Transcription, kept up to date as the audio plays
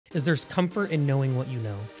is there's comfort in knowing what you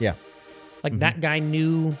know. Yeah. Like that guy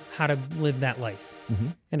knew how to live that life.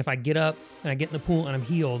 And if I get up and I get in the pool and I'm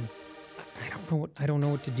healed, I don't know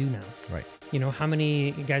what to do now. Right. You know, how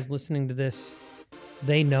many guys listening to this,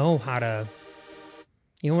 they know how to,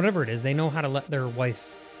 whatever it is, they know how to let their wife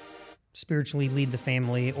spiritually lead the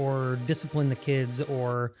family or discipline the kids,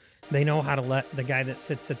 or they know how to let the guy that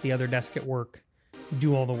sits at the other desk at work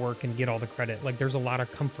do all the work and get all the credit. Like there's a lot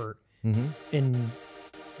of comfort in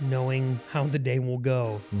knowing how the day will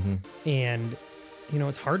go. And,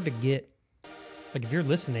 it's hard to get, like if you're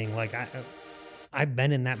listening, like I've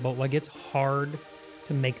been in that boat. Like it's hard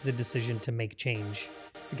to make the decision to make change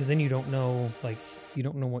because then you don't know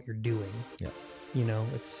what you're doing. Yeah.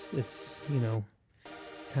 It's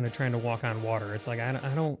kind of trying to walk on water. It's like, I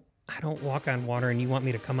don't walk on water and you want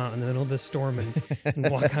me to come out in the middle of this storm and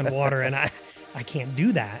walk on water. And I can't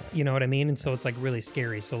do that. You know what I mean? And so it's like really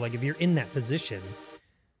scary. So like if you're in that position,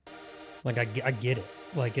 like I get it.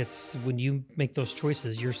 Like it's when you make those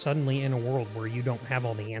choices, you're suddenly in a world where you don't have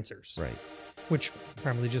all the answers. Right. Which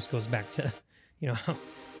probably just goes back to,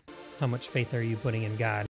 how much faith are you putting in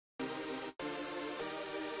God?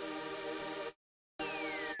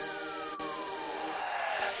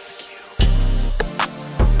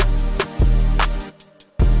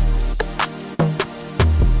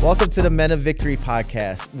 Welcome to the Men of Victory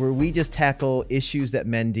podcast, where we just tackle issues that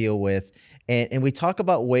men deal with, and we talk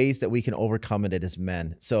about ways that we can overcome it as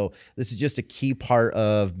men. So this is just a key part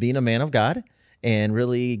of being a man of God and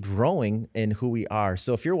really growing in who we are.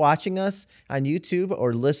 So if you're watching us on YouTube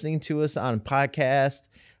or listening to us on podcast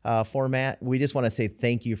format, we just want to say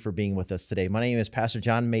thank you for being with us today. My name is Pastor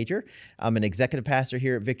John Major. I'm an executive pastor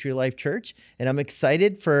here at Victory Life Church, and I'm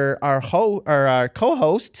excited for our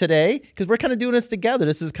co-host today because we're kind of doing this together.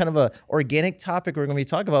 This is kind of an organic topic we're going to be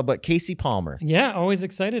talking about, but Kasey Palmer. Yeah, always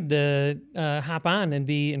excited to hop on and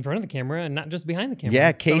be in front of the camera and not just behind the camera.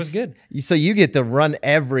 Yeah, Kasey. That was good. So you get to run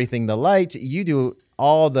everything, the lights, you do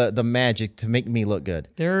all the magic to make me look good.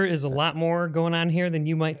 There is a lot more going on here than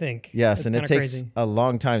you might think. Yes, it's and it takes crazy. a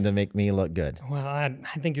long time to make me look good. Well, I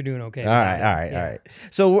think you're doing okay. All right.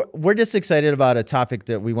 So we're just excited about a topic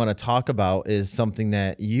that we want to talk about is something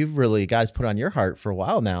that you've really, guys, put on your heart for a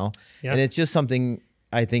while now. Yep. And it's just something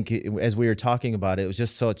I think as we were talking about it was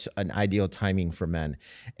just such an ideal timing for men.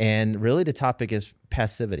 And really the topic is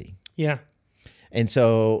passivity. Yeah. And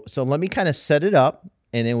so let me kind of set it up,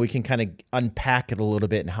 and then we can kind of unpack it a little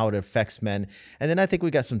bit and how it affects men. And then I think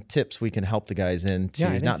we got some tips we can help the guys in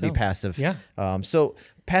to not be passive. Yeah. So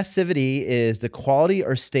passivity is the quality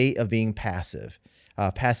or state of being passive.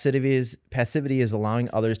 Passivity is allowing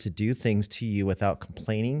others to do things to you without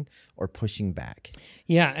complaining or pushing back.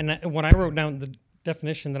 Yeah, and what I wrote down, the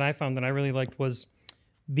definition that I found that I really liked was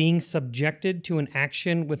being subjected to an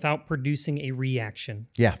action without producing a reaction.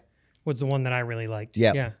 Yeah. Was the one that I really liked.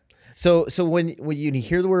 Yeah. Yeah. So when you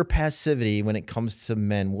hear the word passivity, when it comes to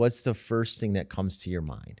men, what's the first thing that comes to your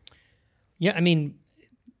mind? Yeah, I mean,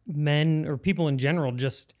 men or people in general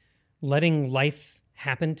just letting life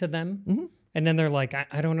happen to them. Mm-hmm. And then they're like,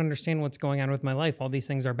 I don't understand what's going on with my life. All these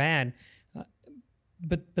things are bad.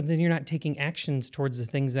 But then you're not taking actions towards the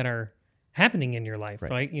things that are happening in your life,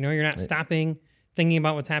 right? You're not stopping, thinking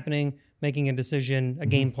about what's happening, making a decision, a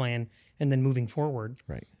game plan, and then moving forward.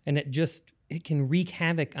 Right. And it can wreak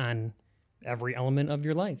havoc on every element of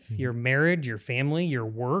your life, your marriage, your family, your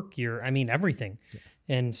work, everything. Yeah.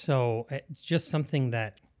 And so it's just something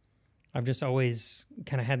that I've just always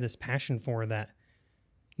kind of had this passion for, that,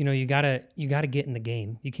 you gotta get in the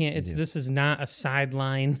game. You can't, this is not a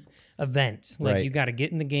sideline event. Like you gotta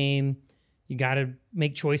get in the game. You gotta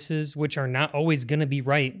make choices, which are not always gonna be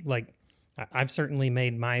right. Like I've certainly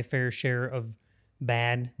made my fair share of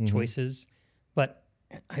bad choices, but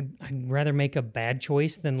I'd rather make a bad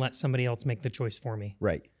choice than let somebody else make the choice for me.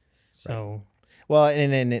 Right. So, well,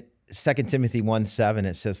 and then 2 Timothy 1:7,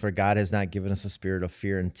 it says, "For God has not given us a spirit of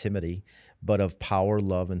fear and timidity, but of power,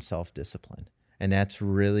 love, and self-discipline." And that's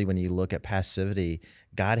really, when you look at passivity,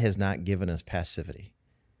 God has not given us passivity.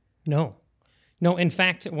 No. In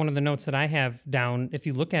fact, one of the notes that I have down, if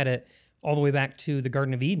you look at it, all the way back to the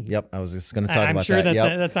Garden of Eden. Yep, I was just going to talk about that. I'm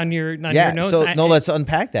sure that's on your notes. So let's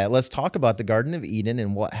unpack that. Let's talk about the Garden of Eden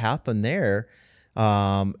and what happened there.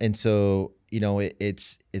 And so,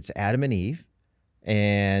 it's Adam and Eve,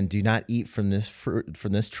 and do not eat from this fruit,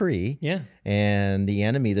 from this tree. Yeah. And the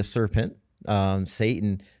enemy, the serpent,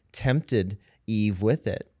 Satan, tempted Eve with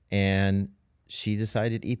it, and she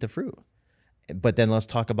decided to eat the fruit. But then let's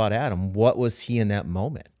talk about Adam. What was he in that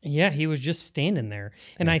moment? Yeah, he was just standing there.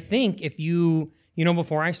 And I think if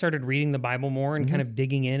before I started reading the Bible more and kind of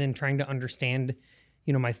digging in and trying to understand,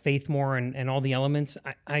 my faith more and all the elements,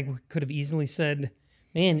 I could have easily said,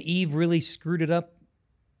 man, Eve really screwed it up,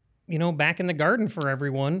 back in the garden for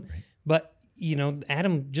everyone. Right. But,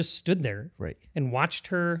 Adam just stood there Right. and watched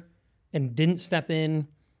her and didn't step in.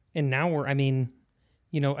 And now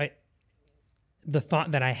the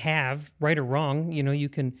thought that I have, right or wrong, you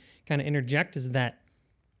can kind of interject, is that,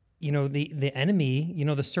 the enemy,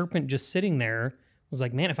 the serpent just sitting there was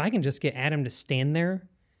like, man, if I can just get Adam to stand there,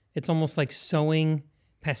 it's almost like sowing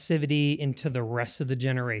passivity into the rest of the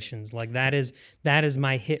generations. Like that is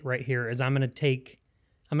my hit right here, is I'm going to take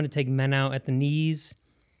men out at the knees.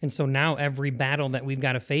 And so now every battle that we've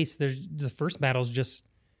got to face, the first battle is just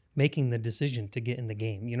making the decision to get in the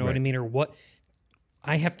game. You know what I mean? Or what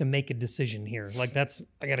I have to make a decision here. Like I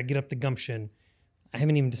got to get up the gumption. I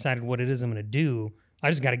haven't even decided what it is I'm going to do. I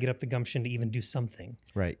just got to get up the gumption to even do something.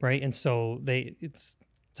 Right. Right. And so it's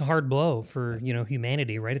a hard blow for,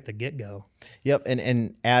 humanity right at the get-go. Yep.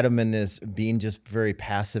 And Adam, in this being just very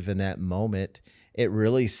passive in that moment, it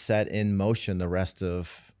really set in motion the rest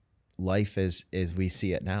of life as we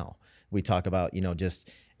see it now. We talk about, just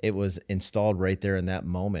it was installed right there in that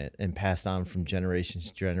moment and passed on from generations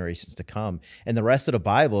to generations to come. And the rest of the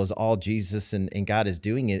Bible is all Jesus and God is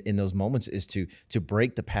doing it in those moments, is to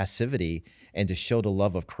break the passivity and to show the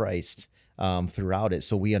love of Christ throughout it,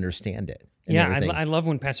 so we understand it. Yeah, I love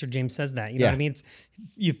when Pastor James says that. You know what I mean? It's,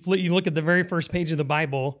 you look at the very first page of the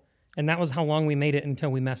Bible, and that was how long we made it until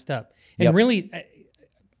we messed up. And really,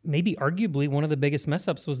 maybe arguably one of the biggest mess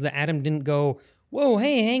ups was that Adam didn't go, whoa,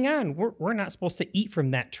 hey, hang on. We're not supposed to eat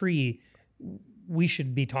from that tree. We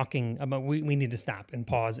should be talking about, we need to stop and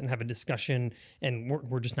pause and have a discussion, and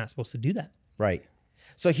we're just not supposed to do that. Right.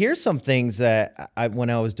 So here's some things that when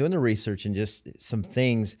I was doing the research, and just some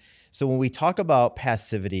things. So when we talk about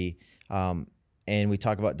passivity, and we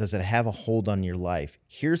talk about, does it have a hold on your life?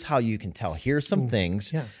 Here's how you can tell. Here's some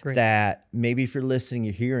things that maybe if you're listening,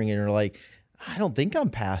 you're hearing, and you're like, I don't think I'm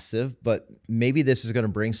passive, but maybe this is going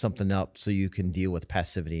to bring something up so you can deal with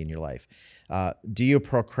passivity in your life. Do you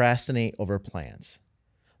procrastinate over plans?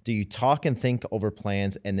 Do you talk and think over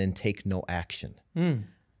plans and then take no action?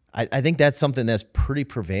 I think that's something that's pretty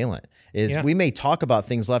prevalent, is we may talk about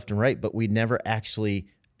things left and right, but we never actually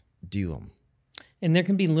do them. And there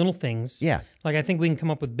can be little things. Yeah. Like, I think we can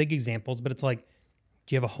come up with big examples, but it's like,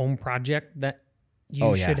 do you have a home project that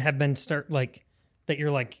you should have been that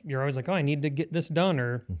you're always like, oh, I need to get this done,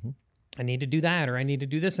 or I need to do that, or I need to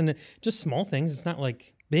do this. And just small things. It's not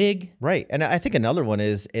like big. Right. And I think another one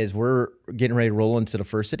is we're getting ready to roll into the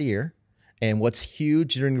first of the year. And what's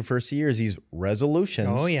huge during the first of the year is these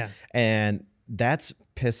resolutions. Oh, yeah. And that's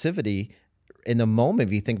passivity in the moment.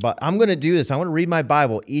 If you think about, I'm going to do this, I want to read my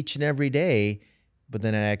Bible each and every day, but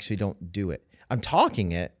then I actually don't do it. I'm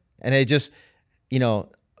talking it, and I just,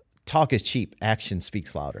 talk is cheap. Action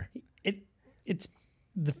speaks louder. It's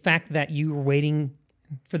the fact that you were waiting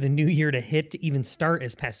for the new year to hit to even start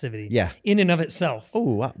as passivity. Yeah. In and of itself.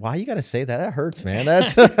 Oh, why you got to say that? That hurts, man.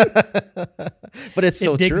 That's, but it's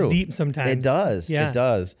so true. It digs deep sometimes. It does. Yeah. It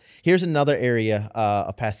does. Here's another area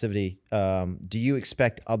of passivity. Do you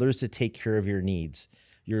expect others to take care of your needs?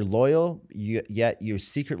 You're loyal, yet you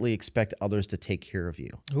secretly expect others to take care of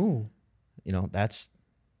you. Ooh. That's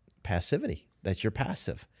passivity. That's your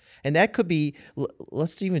passive. And that could be,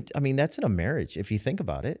 that's in a marriage, if you think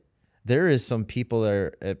about it. There is some people that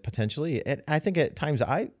are potentially, and I think at times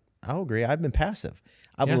I'll agree, I've been passive.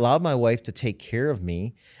 I've allowed my wife to take care of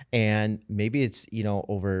me, and maybe it's,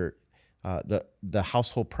 over the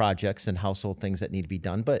household projects and household things that need to be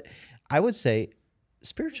done. But I would say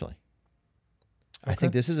spiritually. Okay. I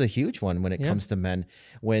think this is a huge one when it comes to men,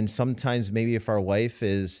 when sometimes maybe if our wife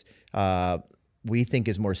is, we think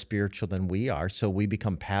is more spiritual than we are, so we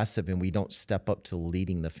become passive and we don't step up to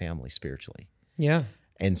leading the family spiritually. Yeah.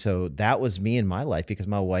 And so that was me in my life, because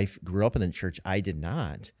my wife grew up in the church. I did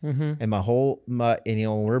not. Mm-hmm.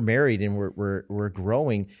 And we're married and we're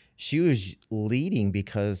growing. She was leading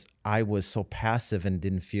because I was so passive and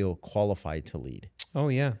didn't feel qualified to lead. Oh,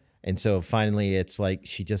 yeah. And so finally, it's like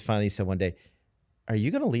she just finally said one day, are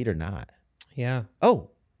you going to lead or not? Yeah.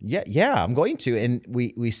 Oh, yeah, I'm going to. And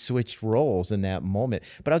we switched roles in that moment.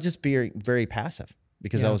 But I'll just be very, very passive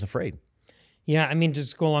because I was afraid. Yeah, I mean,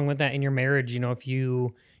 just go along with that in your marriage. If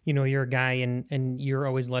you're a guy and you're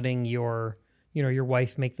always letting your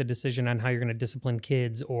wife make the decision on how you're going to discipline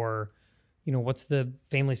kids, or, what's the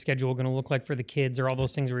family schedule going to look like for the kids, or all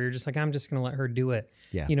those things where you're just like, I'm just going to let her do it.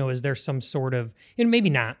 Yeah. Is there some sort of, maybe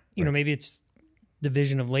not, maybe it's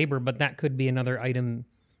division of labor, but that could be another item,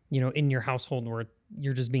 in your household where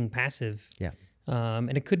you're just being passive. Yeah.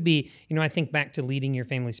 And it could be, I think back to leading your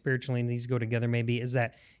family spiritually, and these go together maybe, is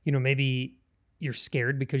that, maybe you're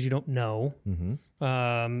scared because you don't know.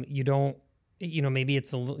 You don't, maybe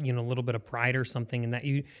it's a little bit of pride or something, and that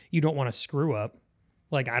you don't want to screw up.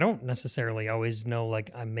 Like, I don't necessarily always know,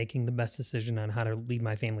 like, I'm making the best decision on how to lead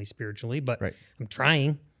my family spiritually, but I'm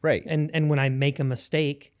trying. Right. And when I make a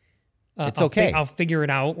mistake, it's okay. I'll figure it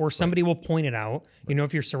out, or somebody will point it out.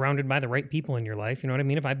 If you're surrounded by the right people in your life, you know what I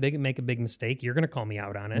mean? If I make a big mistake, you're going to call me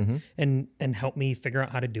out on it and help me figure out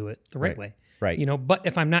how to do it the right way. Right. But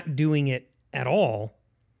if I'm not doing it at all,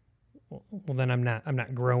 well, then I'm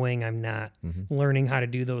not growing. I'm not learning how to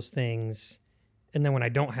do those things. And then when I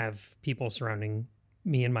don't have people surrounding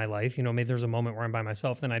me in my life, maybe there's a moment where I'm by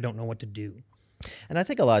myself, then I don't know what to do. And I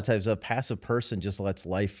think a lot of times a passive person just lets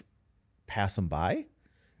life pass them by.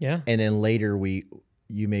 Yeah. And then later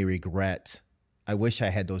you may regret, I wish I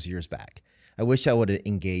had those years back. I wish I would have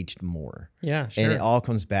engaged more. Yeah, sure. And it all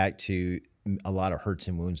comes back to a lot of hurts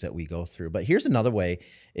and wounds that we go through. But here's another way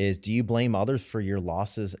is, do you blame others for your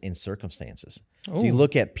losses and circumstances? Oh. Do you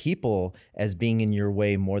look at people as being in your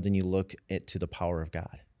way more than you look to the power of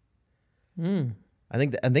God? I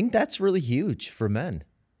think that's really huge for men.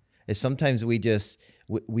 Is sometimes we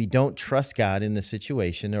don't trust God in the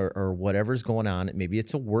situation or whatever's going on. Maybe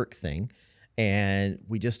it's a work thing, and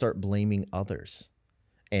we just start blaming others,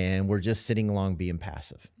 and we're just sitting along being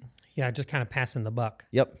passive. Yeah, just kind of passing the buck.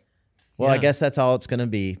 Yep. Well, I guess that's all it's going to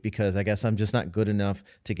be, because I guess I'm just not good enough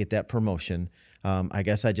to get that promotion. I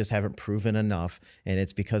guess I just haven't proven enough, and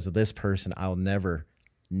it's because of this person I'll never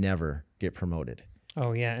get promoted.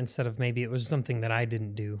 Oh, yeah. Instead of maybe it was something that I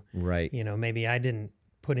didn't do. Right. Maybe I didn't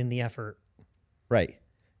put in the effort. Right.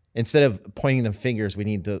 Instead of pointing the fingers, we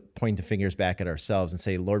need to point the fingers back at ourselves and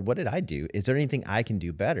say, Lord, what did I do? Is there anything I can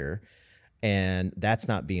do better? And that's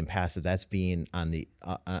not being passive. That's being on the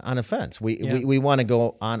on offense. We want to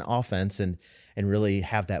go on offense and really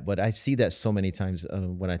have that. But I see that so many times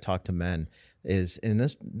when I talk to men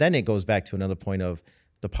then it goes back to another point of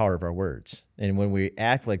the power of our words. And when we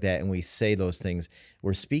act like that and we say those things,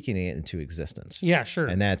 we're speaking it into existence. Yeah, sure.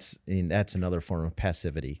 And that's another form of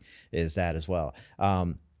passivity, is that as well.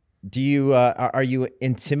 Do you are you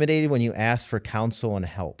intimidated when you ask for counsel and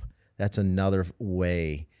help? That's another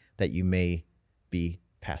way that you may be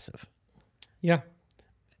passive. Yeah.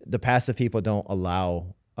 The passive people don't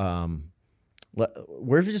allow,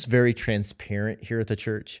 we're just very transparent here at the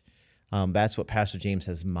church. That's what Pastor James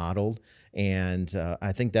has modeled. And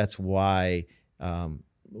I think that's why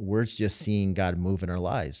we're just seeing God move in our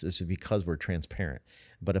lives. This is because we're transparent.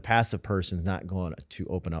 But a passive person is not going to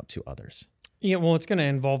open up to others. Yeah, well, it's going to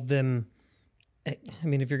involve them. I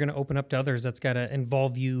mean, if you're going to open up to others, that's got to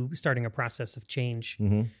involve you starting a process of change,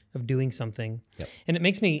 of doing something. Yep. And it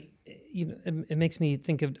makes me, it makes me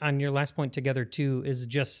think of, on your last point together too, is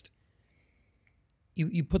just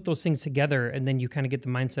you put those things together, and then you kind of get the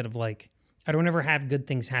mindset of like, I don't ever have good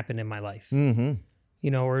things happen in my life,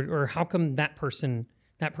 or how come that person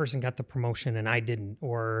got the promotion and I didn't,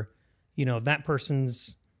 or that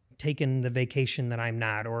person's taken the vacation that I'm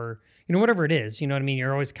not, or whatever it is, you know what I mean?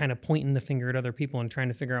 You're always kind of pointing the finger at other people and trying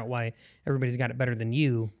to figure out why everybody's got it better than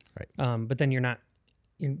you. Right. But then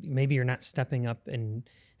maybe you're not stepping up and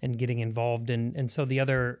getting involved. And so the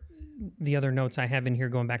other notes I have in here,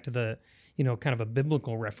 going back to the, kind of a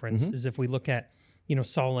biblical reference, is if we look at, King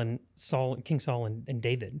Saul and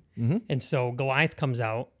David. And so Goliath comes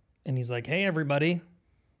out and he's like, hey, everybody,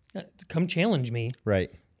 come challenge me.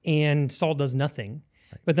 Right. And Saul does nothing.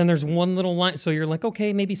 But then there's one little line. So you're like,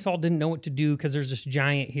 okay, maybe Saul didn't know what to do because there's this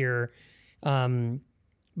giant here.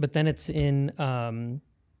 But then it's in 1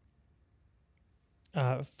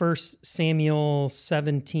 Samuel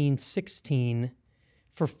 17:16.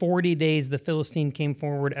 For 40 days, the Philistine came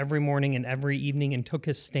forward every morning and every evening and took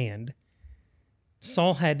his stand.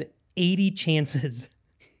 Saul had 80 chances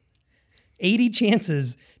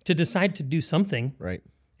to decide to do something. Right.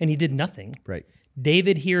 And he did nothing. Right.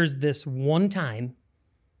 David hears this one time,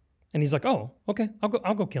 and he's like, "Oh, okay, I'll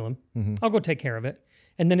go kill him. I'll go take care of it."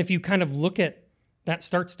 And then if you kind of look at that,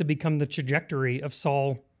 starts to become the trajectory of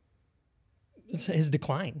Saul, his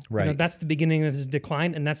decline. Right. That's the beginning of his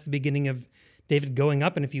decline, and that's the beginning of David going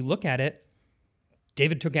up. And if you look at it,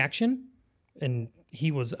 David took action, and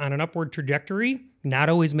he was on an upward trajectory, not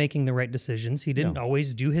always making the right decisions. He didn't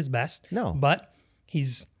always do his best. No. But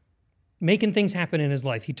he's making things happen in his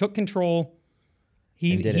life. He took control.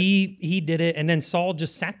 He did it, and then Saul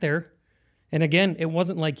just sat there. And again, it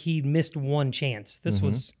wasn't like he missed one chance. There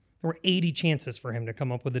were 80 chances for him to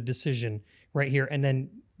come up with a decision right here. And then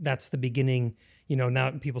that's the beginning.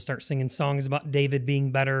 Now people start singing songs about David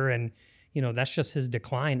being better, and that's just his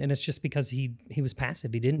decline. And it's just because he was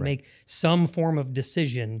passive. He didn't make some form of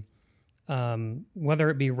decision whether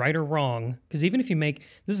it be right or wrong. Because even if you make,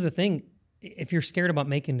 this is the thing, if you're scared about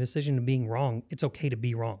making a decision and being wrong, it's okay to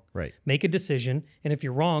be wrong. Right. Make a decision, and if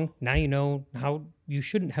you're wrong, now you know how you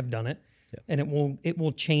shouldn't have done it, and it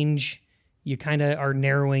will change. You kind of are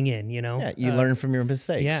narrowing in, you know. Yeah, you learn from your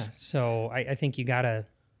mistakes. Yeah, so I think you gotta,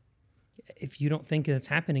 if you don't think it's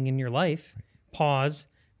happening in your life, pause,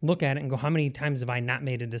 look at it, and go, how many times have I not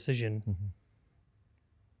made a decision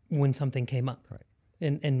when something came up? Right.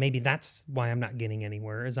 And maybe that's why I'm not getting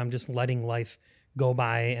anywhere, is I'm just letting life go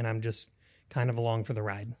by, and I'm just kind of along for the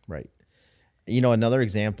ride. Right. You know, another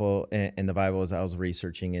example in the Bible as I was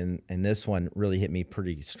researching, and this one really hit me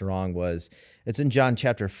pretty strong, was it's in John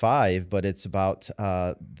chapter 5, but it's about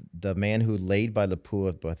the man who laid by the pool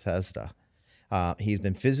of Bethesda. He's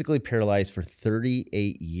been physically paralyzed for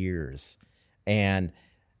 38 years and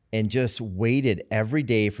just waited every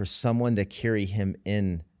day for someone to carry him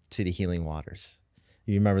in to the healing waters.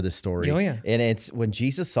 You remember this story? Oh, yeah. And it's when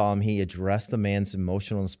Jesus saw him, he addressed the man's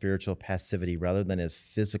emotional and spiritual passivity rather than his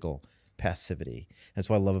physical passivity. That's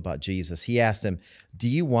what I love about Jesus. He asked him, do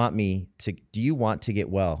you want to get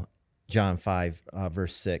well? John 5,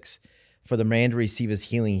 verse 6. For the man to receive his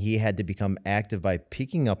healing, he had to become active by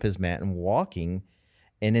picking up his mat and walking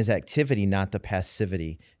in his activity, not the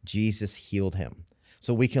passivity. Jesus healed him.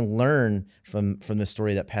 So we can learn from the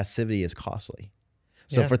story that passivity is costly.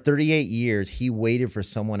 So for 38 years, he waited for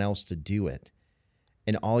someone else to do it.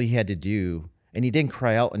 And all he had to do, and he didn't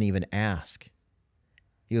cry out and even ask.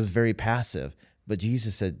 He was very passive. But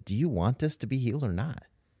Jesus said, do you want this to be healed or not?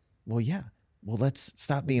 Well, yeah. Well, let's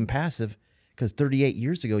stop being passive, because 38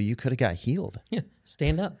 years ago, you could have got healed. Yeah,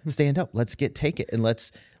 stand up. Stand up. Take it, and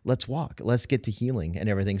let's walk. Let's get to healing and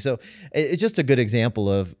everything. So it's just a good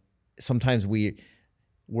example of sometimes we're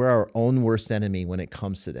our own worst enemy when it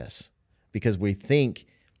comes to this, because we think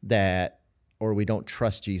that, or we don't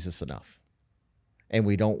trust Jesus enough, and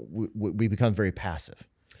we become very passive,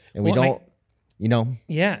 and we don't, you know.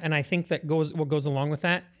 Yeah, and I think that what goes along with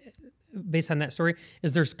that, based on that story,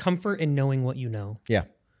 is there's comfort in knowing what you know. Yeah.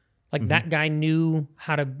 Like that guy knew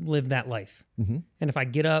how to live that life. And if I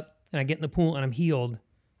get up and I get in the pool and I'm healed,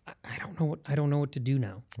 I don't know what to do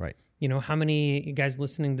now. Right. You know, how many guys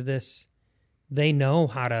listening to this, they know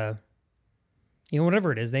how to, you know,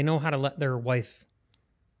 whatever it is, they know how to let their wife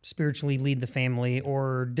spiritually lead the family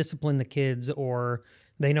or discipline the kids, or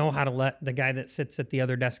they know how to let the guy that sits at the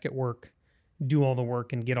other desk at work do all the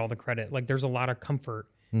work and get all the credit. Like there's a lot of comfort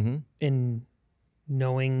in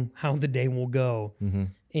knowing how the day will go.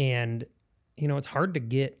 And, you know, it's hard to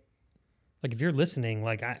get, like, if you're listening,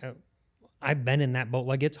 like I've been in that boat.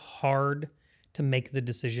 Like, it's hard to make the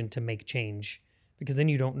decision to make change, because then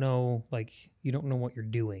you don't know what you're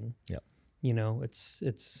doing. Yeah. You know,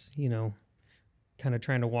 it's, you know, kind of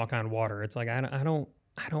trying to walk on water. It's like, I don't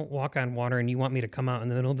walk on water, and you want me to come out in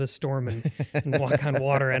the middle of this storm and walk on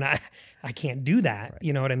water, and I can't do that. Right.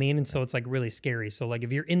 You know what I mean? And so it's like really scary. So like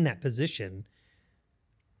if you're in that position,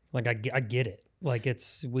 like I get it. Like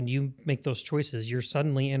it's when you make those choices, you're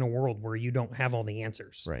suddenly in a world where you don't have all the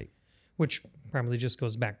answers. Right. Which probably just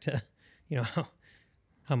goes back to, you know,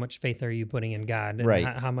 how much faith are you putting in God? And right.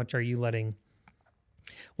 How much are you letting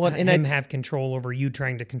Well, him have control over you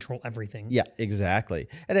trying to control everything? Yeah, exactly.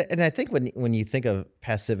 And I think when you think of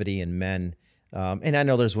passivity in men, and I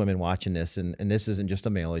know there's women watching this, and this isn't just a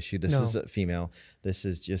male issue. This is a female. This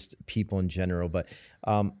is just people in general. But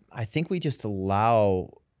I think we just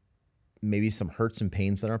allow maybe some hurts and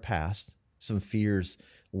pains in our past, some fears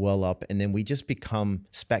well up, and then we just become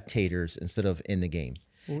spectators instead of in the game.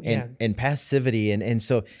 And passivity. And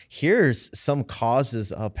so here's some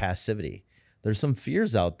causes of passivity. There's some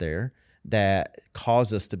fears out there that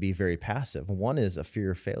cause us to be very passive. One is a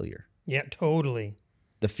fear of failure. Yeah, totally.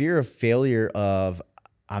 The fear of failure of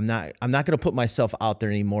I'm not going to put myself out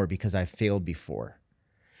there anymore because I failed before.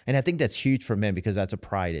 And I think that's huge for men, because that's a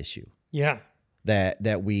pride issue. Yeah.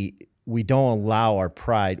 That we don't allow our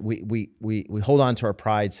pride. We hold on to our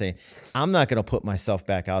pride, saying, I'm not going to put myself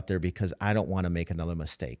back out there because I don't want to make another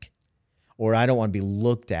mistake, or I don't want to be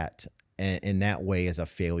looked at in that way as a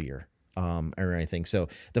failure. Or anything. So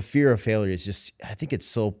the fear of failure is just, I think it's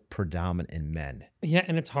so predominant in men. Yeah.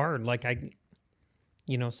 And it's hard. Like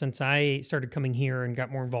since I started coming here and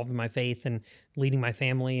got more involved in my faith and leading my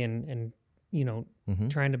family and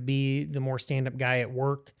trying to be the more stand-up guy at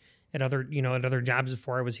work, at other jobs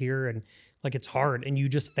before I was here. And like, it's hard, and you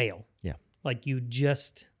just fail. Yeah. Like you're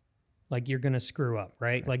going to screw up,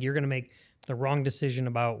 right? Like you're going to make the wrong decision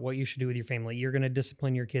about what you should do with your family. You're going to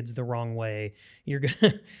discipline your kids the wrong way. You're going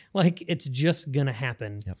to, like, it's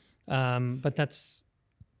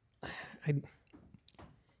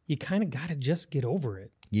you you kind of got to just get over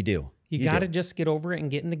it. You do. You got to just get over it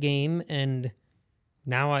and get in the game. And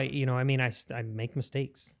now I make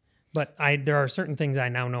mistakes, but there are certain things I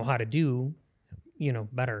now know how to do,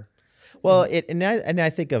 better. Well, and I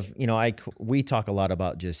think of, we talk a lot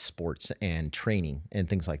about just sports and training and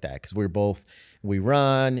things like that, because we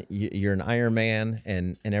run, you're an Ironman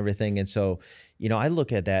and everything. And so, I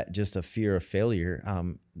look at that, just a fear of failure.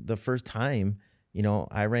 The first time,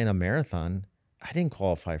 I ran a marathon, I didn't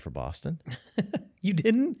qualify for Boston. You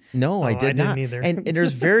didn't? No, I did not. Didn't either. And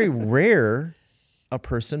there's very rare a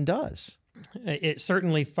person does. It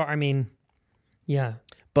certainly, yeah.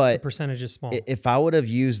 But the percentage is small. If I would have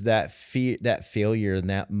used that failure in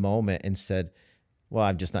that moment and said, well,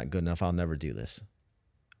 I'm just not good enough, I'll never do this.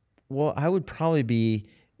 Well, I would probably be,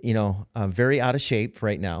 very out of shape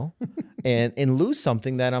right now and lose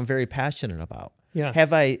something that I'm very passionate about. Yeah.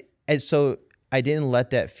 So I didn't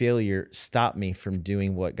let that failure stop me from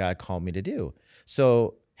doing what God called me to do.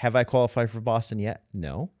 So have I qualified for Boston yet?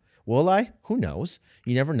 No. Will I? Who knows?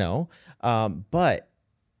 You never know. But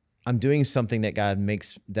I'm doing something that God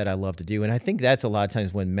makes that I love to do. And I think that's a lot of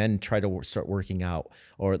times when men try to start working out,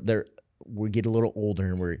 or we get a little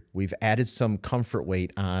older and we've added some comfort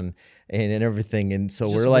weight on and everything. And so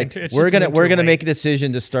we're like, we're going to make a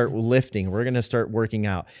decision to start lifting. We're going to start working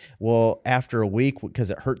out. Well, after a week, because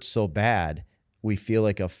it hurts so bad, we feel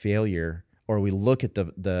like a failure, or we look at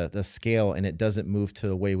the scale and it doesn't move to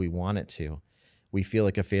the way we want it to. We feel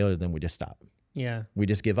like a failure, then we just stop. Yeah. We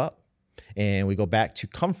just give up. And we go back to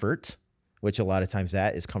comfort, which a lot of times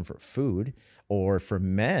that is comfort food, or for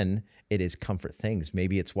men, it is comfort things.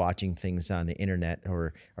 Maybe it's watching things on the internet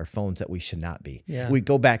or our phones that we should not be. Yeah. We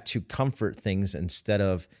go back to comfort things instead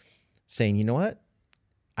of saying, you know what?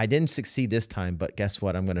 I didn't succeed this time, but guess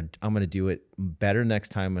what? I'm gonna do it better next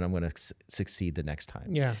time, and I'm gonna succeed the next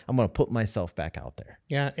time. Yeah. I'm gonna put myself back out there.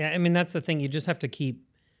 Yeah. I mean, that's the thing. You just have to keep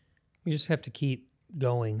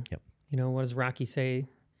going. Yep. What does Rocky say?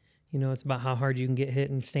 It's about how hard you can get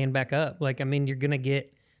hit and stand back up. You're going to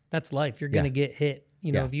that's life. You're going to get hit.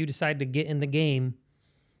 If you decide to get in the game,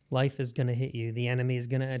 life is going to hit you. The enemy is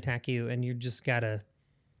going to attack you, and you just got to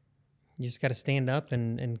stand up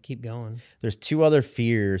and keep going. There's two other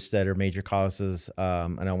fears that are major causes,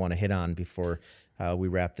 and I want to hit on before we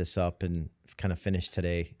wrap this up and kind of finish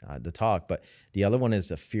today, the talk. But the other one is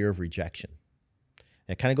the fear of rejection.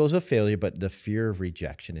 It kind of goes with failure, but the fear of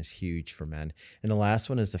rejection is huge for men. And the last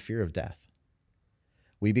one is the fear of death.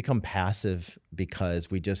 We become passive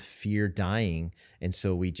because we just fear dying. And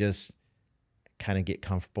so we just kind of get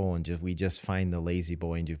comfortable and we just find the lazy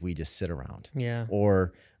boy and we just sit around. Yeah.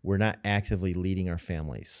 Or we're not actively leading our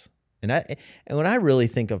families. And when I really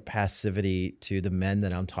think of passivity to the men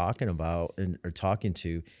that I'm talking about or talking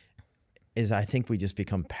to, is I think we just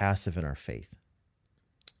become passive in our faith.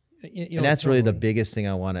 And that's really the biggest thing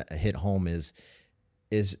I want to hit home is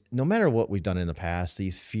no matter what we've done in the past,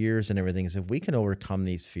 these fears and everything, is if we can overcome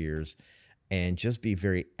these fears and just be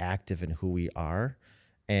very active in who we are,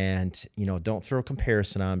 and, don't throw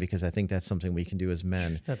comparison on, because I think that's something we can do as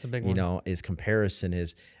men. That's a big one. Is comparison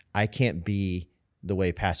is, I can't be the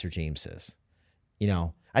way Pastor James is.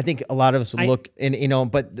 I think a lot of us look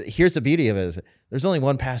and, but here's the beauty of it is there's only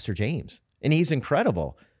one Pastor James, and he's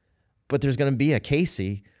incredible, but there's going to be a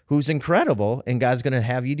Kasey who's incredible, and God's going to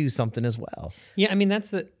have you do something as well. Yeah, I mean,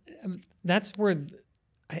 that's where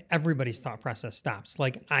everybody's thought process stops.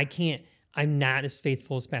 I'm not as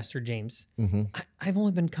faithful as Pastor James. Mm-hmm. I've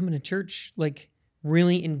only been coming to church,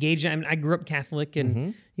 really engaged. I mean, I grew up Catholic,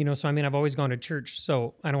 and, so, I've always gone to church,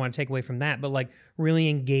 so I don't want to take away from that, but, really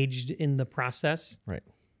engaged in the process. Right.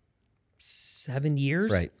 7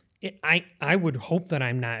 years. Right. I would hope that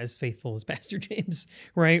I'm not as faithful as Pastor James,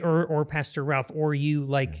 right? Or Pastor Ralph, or you.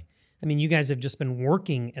 You guys have just been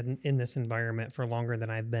working in this environment for longer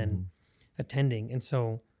than I've been attending, and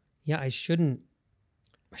so I shouldn't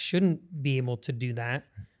be able to do that,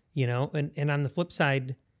 And on the flip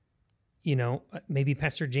side, maybe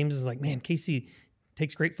Pastor James is like, man, Kasey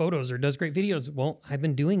takes great photos or does great videos. Well, I've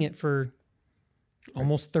been doing it for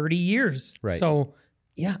almost 30 years, right? So.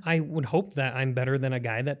 Yeah, I would hope that I'm better than a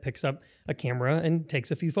guy that picks up a camera and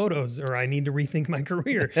takes a few photos, or I need to rethink my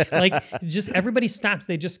career. Just everybody stops.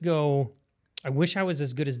 They just go, I wish I was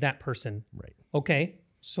as good as that person. Right. Okay,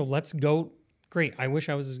 so let's go. Great. I wish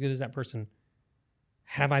I was as good as that person.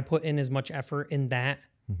 Have I put in as much effort in that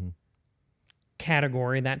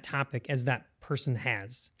category, that topic, as that person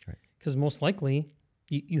has? Because most likely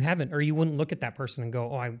you haven't, or you wouldn't look at that person and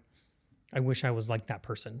go, oh, I wish I was like that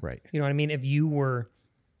person. Right. You know what I mean? If you were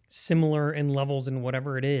similar in levels in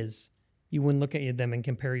whatever it is, you wouldn't look at them and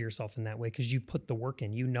compare yourself in that way, because you've put the work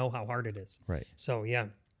in. You know how hard it is. Right. So, yeah.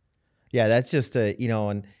 Yeah, that's just I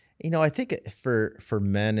think for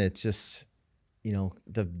men, it's just,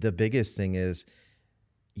 the biggest thing is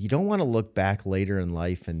you don't want to look back later in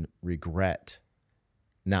life and regret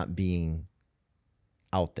not being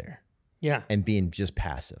out there Yeah. and being just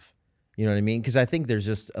passive. You know what I mean? Because I think there's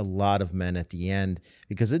just a lot of men at the end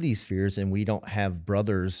because of these fears, and we don't have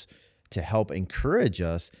brothers to help encourage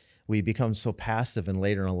us. We become so passive, and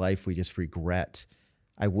later in life, we just regret.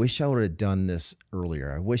 I wish I would have done this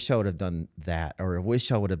earlier. I wish I would have done that, or I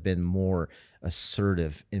wish I would have been more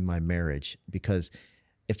assertive in my marriage, because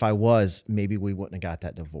if I was, maybe we wouldn't have got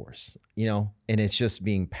that divorce, and it's just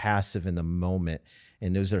being passive in the moment.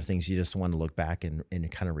 And those are things you just want to look back and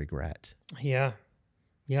kind of regret. Yeah.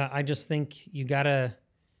 Yeah. I just think you gotta,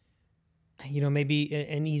 maybe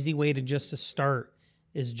an easy way to start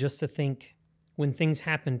is just to think, when things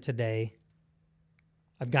happen today,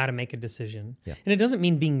 I've got to make a decision. Yeah. And it doesn't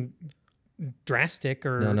mean being drastic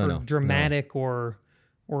or, No, or dramatic or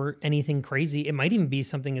anything crazy. It might even be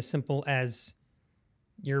something as simple as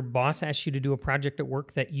your boss asks you to do a project at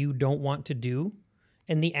work that you don't want to do,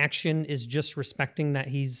 and the action is just respecting that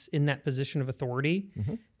he's in that position of authority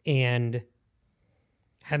and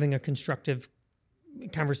having a constructive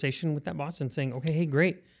conversation with that boss and saying, okay, hey,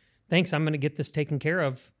 great. Thanks. I'm going to get this taken care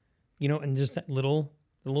of, and just that little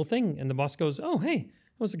thing. And the boss goes, oh, hey,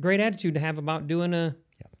 that was a great attitude to have about doing a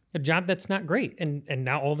job that's not great. And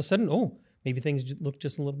now all of a sudden, oh, maybe things look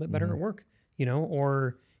just a little bit better at work,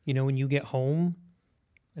 or, when you get home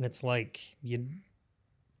and it's like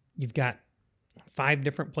you've got 5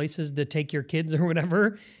 different places to take your kids or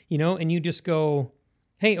whatever, and you just go,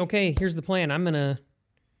 hey, okay, here's the plan.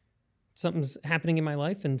 Something's happening in my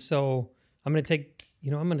life. And so I'm going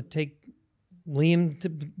to take Liam to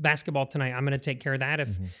basketball tonight. I'm going to take care of that.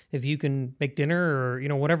 If you can make dinner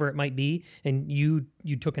or, whatever it might be. And you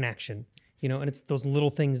took an action, and it's those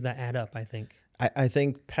little things that add up, I think. I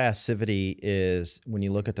think passivity is, when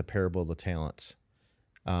you look at the parable of the talents,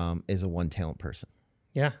 is a 1-talent person.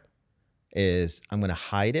 Yeah. Is I'm going to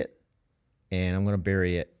hide it and I'm going to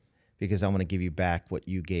bury it because I'm going to give you back what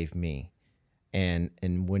you gave me. And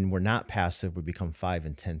when we're not passive, we become 5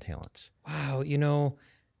 and 10 talents. Wow.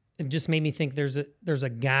 It just made me think there's a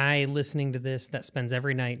guy listening to this that spends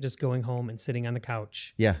every night just going home and sitting on the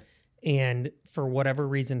couch. Yeah. And for whatever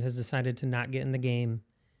reason has decided to not get in the game.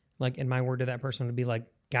 Like, in my word to that person would be like,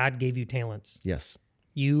 God gave you talents. Yes.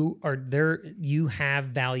 You are there. You have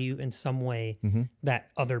value in some way that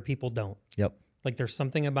other people don't. Yep. Like, there's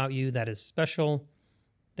something about you that is special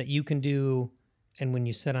that you can do. And when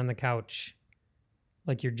you sit on the couch,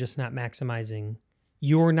 like, you're just not maximizing.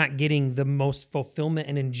 You're not getting the most fulfillment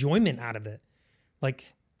and enjoyment out of it.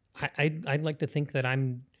 Like, I'd like to think that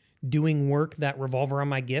I'm doing work that revolve around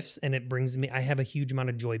my gifts, and I have a huge amount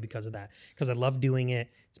of joy because of that, because I love doing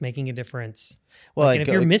it. It's making a difference. Well, and if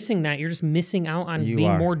you're missing that, you're just missing out on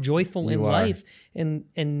being more joyful in life.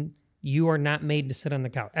 And you are not made to sit on the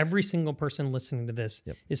couch. Every single person listening to this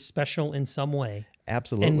is special in some way.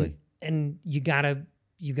 Absolutely. And you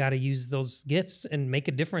gotta use those gifts and make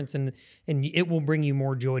a difference, and it will bring you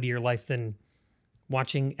more joy to your life than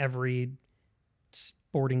watching every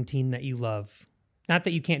sporting team that you love. Not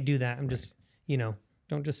that you can't do that. I'm just,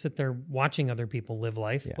 don't just sit there watching other people live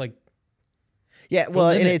life. Yeah. Well,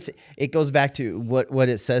 and it goes back to what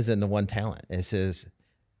it says in the 1 talent. It says,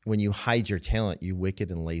 when you hide your talent, you wicked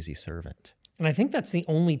and lazy servant. And I think that's the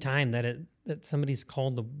only time that somebody's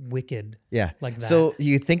called the wicked. Yeah. Like that. So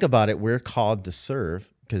you think about it, we're called to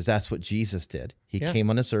serve, because that's what Jesus did. He came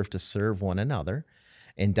on this earth to serve one another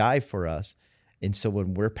and die for us. And so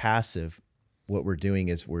when we're passive, what we're doing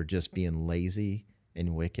is we're just being lazy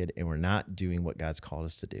and wicked, and we're not doing what God's called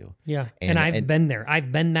us to do. Yeah. And I've been there. I've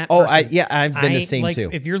been that person. I've been the same too.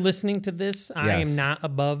 If you're listening to this, I am not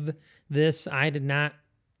above this. I did not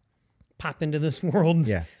pop into this world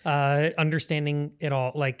understanding it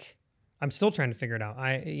all. Like, I'm still trying to figure it out.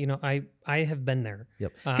 I have been there.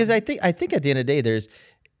 Yep. Because I think at the end of the day,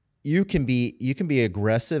 you can be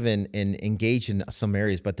aggressive and engage in some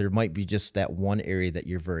areas, but there might be just that one area that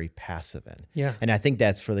you're very passive in. Yeah. And I think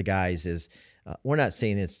that's for the guys is, we're not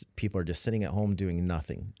saying it's people are just sitting at home doing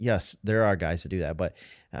nothing. Yes, there are guys that do that, but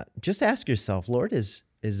just ask yourself, Lord, is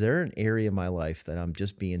there an area in my life that I'm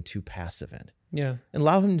just being too passive in? Yeah. And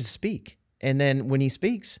allow him to speak. And then when he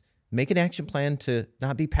speaks, make an action plan to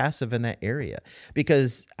not be passive in that area.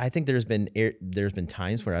 Because I think there's been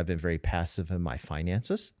times where I've been very passive in my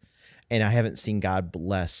finances, and I haven't seen God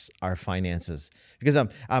bless our finances because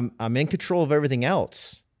I'm in control of everything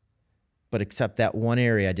else, but except that one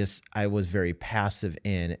area, I was very passive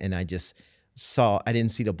in, and I didn't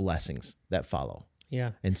see the blessings that follow.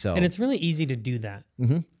 Yeah. And it's really easy to do that.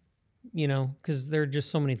 Mm-hmm. because there are just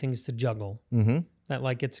so many things to juggle Mm-hmm. that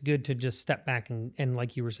like it's good to just step back and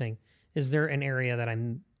like you were saying, is there an area that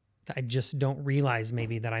I just don't realize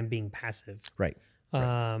maybe that I'm being passive? Right.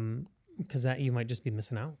 Because that you might just be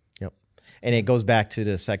missing out. Yep. And it goes back to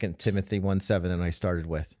the 2 Timothy 1:7 that I started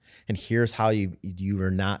with. And here's how you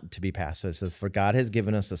are not to be passive. It says, for God has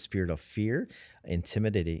given us a spirit of fear and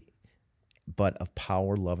timidity, but of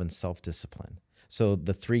power, love, and self-discipline. So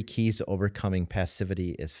the 3 keys to overcoming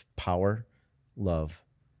passivity is power, love,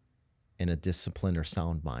 and a disciplined or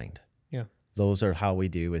sound mind. Yeah. Those are how we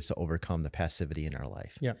do is to overcome the passivity in our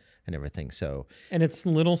life. Yeah. And everything. So, and it's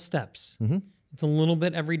little steps. mm-hmm. It's a little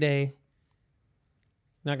bit every day.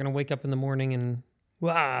 Not going to wake up in the morning and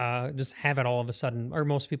just have it all of a sudden. Or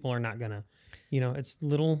most people are not going to. It's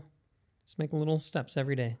little, just make little steps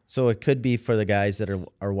every day. So it could be for the guys that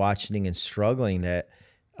are watching and struggling that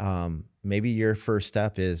maybe your first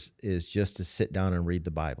step is just to sit down and read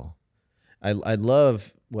the Bible. I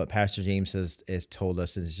love what Pastor James has told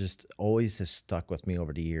us, and it's just always has stuck with me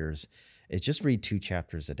over the years. Is just read 2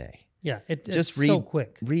 chapters a day. Yeah, it's read, so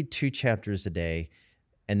quick. Read 2 chapters a day,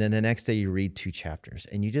 and then the next day you read 2 chapters,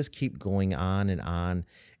 and you just keep going on,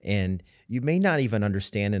 and you may not even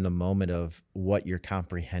understand in the moment of what you're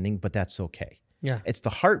comprehending, but that's okay. Yeah, it's the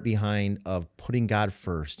heart behind of putting God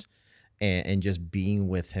first and just being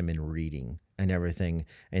with Him and reading and everything.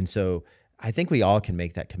 And so I think we all can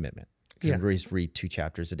make that commitment. Yeah. Read 2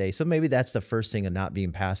 chapters a day. So maybe that's the first thing of not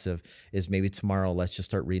being passive is maybe tomorrow, let's just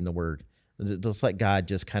start reading the Word. Just let God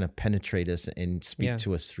just kind of penetrate us and speak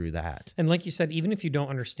to us through that. And like you said, even if you don't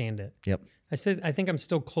understand it. Yep. I think I'm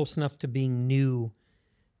still close enough to being new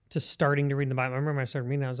to starting to read the Bible. I remember when I started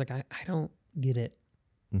reading, I was like, I don't get it.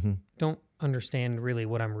 Mm-hmm. Don't understand really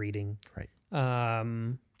what I'm reading. Right.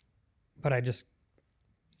 But I just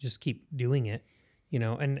keep doing it,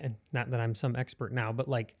 and not that I'm some expert now, but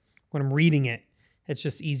like when I'm reading it, it's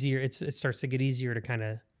just easier. It starts to get easier to kind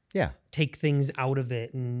of take things out of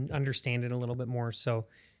it and understand it a little bit more. So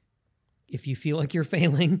if you feel like you're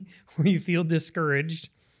failing or you feel discouraged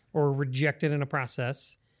or rejected in a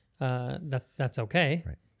process, that's okay.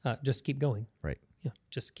 Right. Just keep going. Right. Yeah.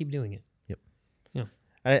 Just keep doing it. Yep. Yeah.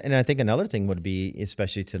 And I think another thing would be,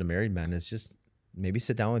 especially to the married men, is just maybe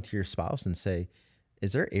sit down with your spouse and say,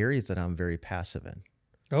 is there areas that I'm very passive in?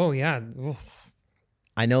 Oh yeah. Oof.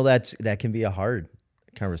 I know that can be a hard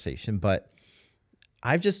conversation, but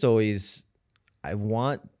I've just always, I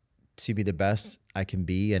want to be the best I can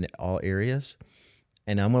be in all areas.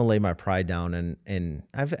 And I'm going to lay my pride down. And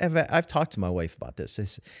I've talked to my wife about this.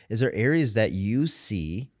 Is there areas that you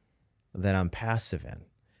see that I'm passive in?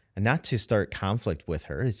 And not to start conflict with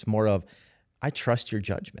her. It's more of, I trust your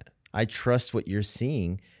judgment. I trust what you're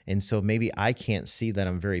seeing. And so maybe I can't see that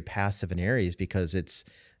I'm very passive in areas because it's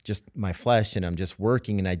just my flesh and I'm just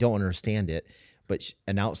working and I don't understand it. But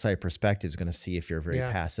an outside perspective is going to see if you're very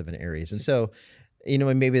passive in areas. And so,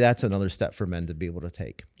 maybe that's another step for men to be able to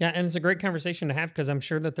take. Yeah, and it's a great conversation to have because I'm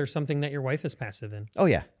sure that there's something that your wife is passive in. Oh,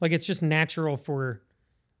 yeah. Like it's just natural for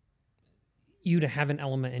you to have an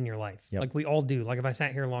element in your life. Yep. Like we all do. Like if I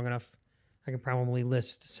sat here long enough, I could probably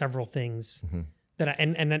list several things that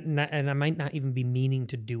and I might not even be meaning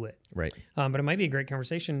to do it. Right. But it might be a great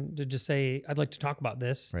conversation to just say, I'd like to talk about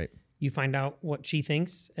this. Right. You find out what she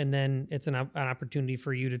thinks, and then it's an opportunity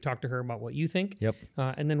for you to talk to her about what you think. Yep.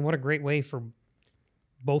 And then what a great way for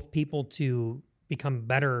both people to become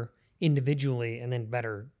better individually and then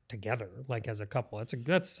better together, like as a couple.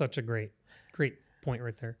 That's such a great point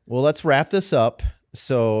right there. Well, let's wrap this up.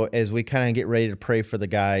 So as we kind of get ready to pray for the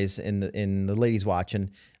guys and the ladies watching,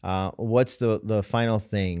 what's the final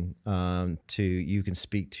thing you can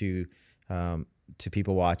speak to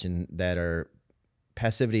people watching that are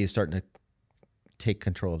passivity is starting to take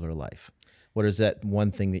control of their life? What is that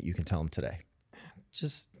one thing that you can tell them today?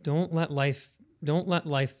 Just don't let life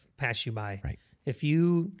pass you by. Right. If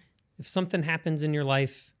something happens in your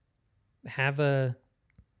life,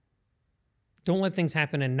 don't let things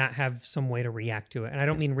happen and not have some way to react to it. And I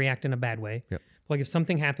don't mean react in a bad way. Yep. Like if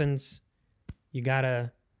something happens, you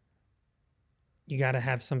gotta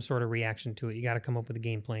have some sort of reaction to it. You gotta come up with a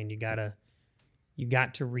game plan. You got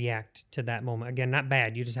to react to that moment. Again, not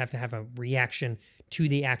bad. You just have to have a reaction to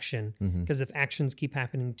the action. Because if actions keep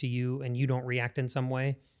happening to you and you don't react in some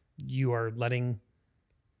way, you are letting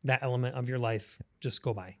that element of your life just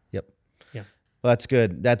go by. Yep. Yeah. Well, that's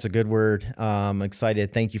good. That's a good word. I'm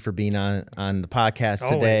excited. Thank you for being on the podcast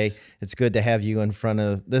today. Always. It's good to have you in front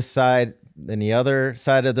of this side and the other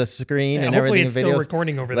side of the screen and hopefully everything. It's still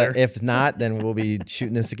recording over there. If not, then we'll be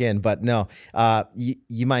shooting this again. But no,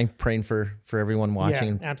 you mind praying for everyone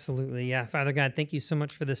watching? Yeah, absolutely. Yeah. Father God, thank you so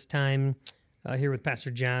much for this time. here with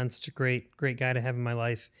Pastor John. Such a great guy to have in my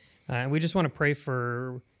life. And we just want to pray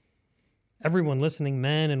for everyone listening,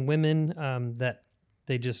 men and women, that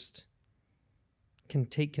they just can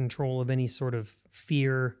take control of any sort of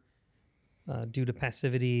fear due to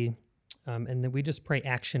passivity. And then we just pray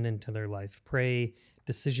action into their life, pray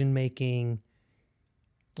decision-making,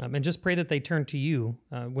 and just pray that they turn to you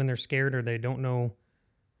when they're scared or they don't know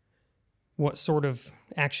what sort of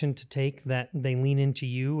action to take, that they lean into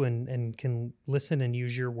you and can listen and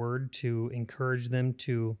use your word to encourage them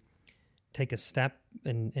to take a step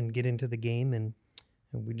and get into the game. And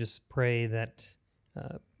we just pray that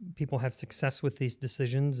people have success with these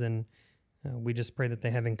decisions, and we just pray that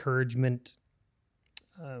they have encouragement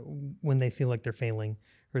when they feel like they're failing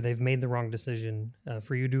or they've made the wrong decision,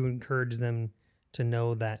 for you to encourage them to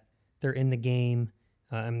know that they're in the game,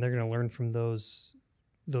 and they're going to learn from those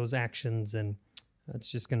actions, and it's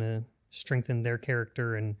just going to strengthen their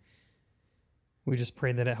character. And we just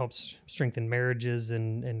pray that it helps strengthen marriages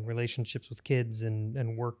and relationships with kids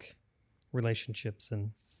and work relationships.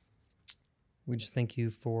 And we just thank you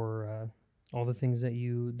for all the things that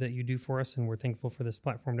you do for us, and we're thankful for this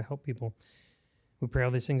platform to help people. We pray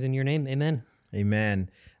all these things in your name. Amen. Amen.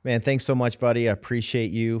 Man, thanks so much, buddy. I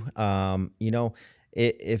appreciate you.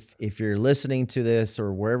 If you're listening to this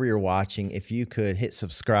or wherever you're watching, if you could hit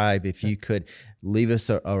subscribe, if you could leave us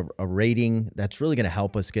a rating, that's really going to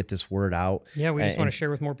help us get this word out. Yeah, we just want to share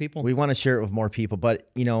with more people. We want to share it with more people.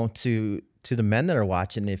 But, to the men that are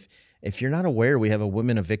watching, if you're not aware, we have a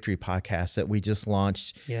Women of Victory podcast that we just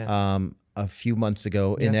launched a few months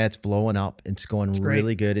ago, and that's blowing up. It's going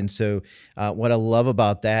really good. And so what I love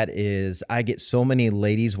about that is I get so many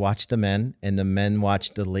ladies watch the men and the men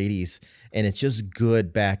watch the ladies, and it's just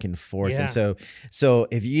good back and forth. And so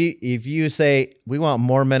if you say we want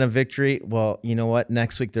more Men of Victory, well, you know what?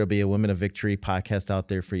 Next week there'll be a Women of Victory podcast out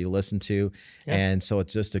there for you to listen to. And so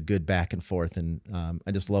it's just a good back and forth. And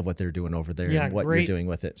I just love what they're doing over there and what you're doing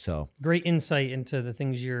with it. So great insight into the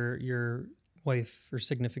things your wife or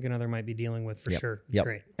significant other might be dealing with, for sure. It's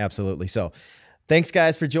great. Absolutely. So thanks,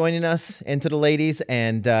 guys, for joining us, and to the ladies,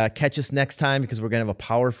 and catch us next time, because we're going to have a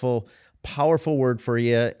powerful word for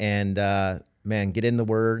you. And man, get in the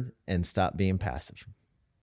word and stop being passive.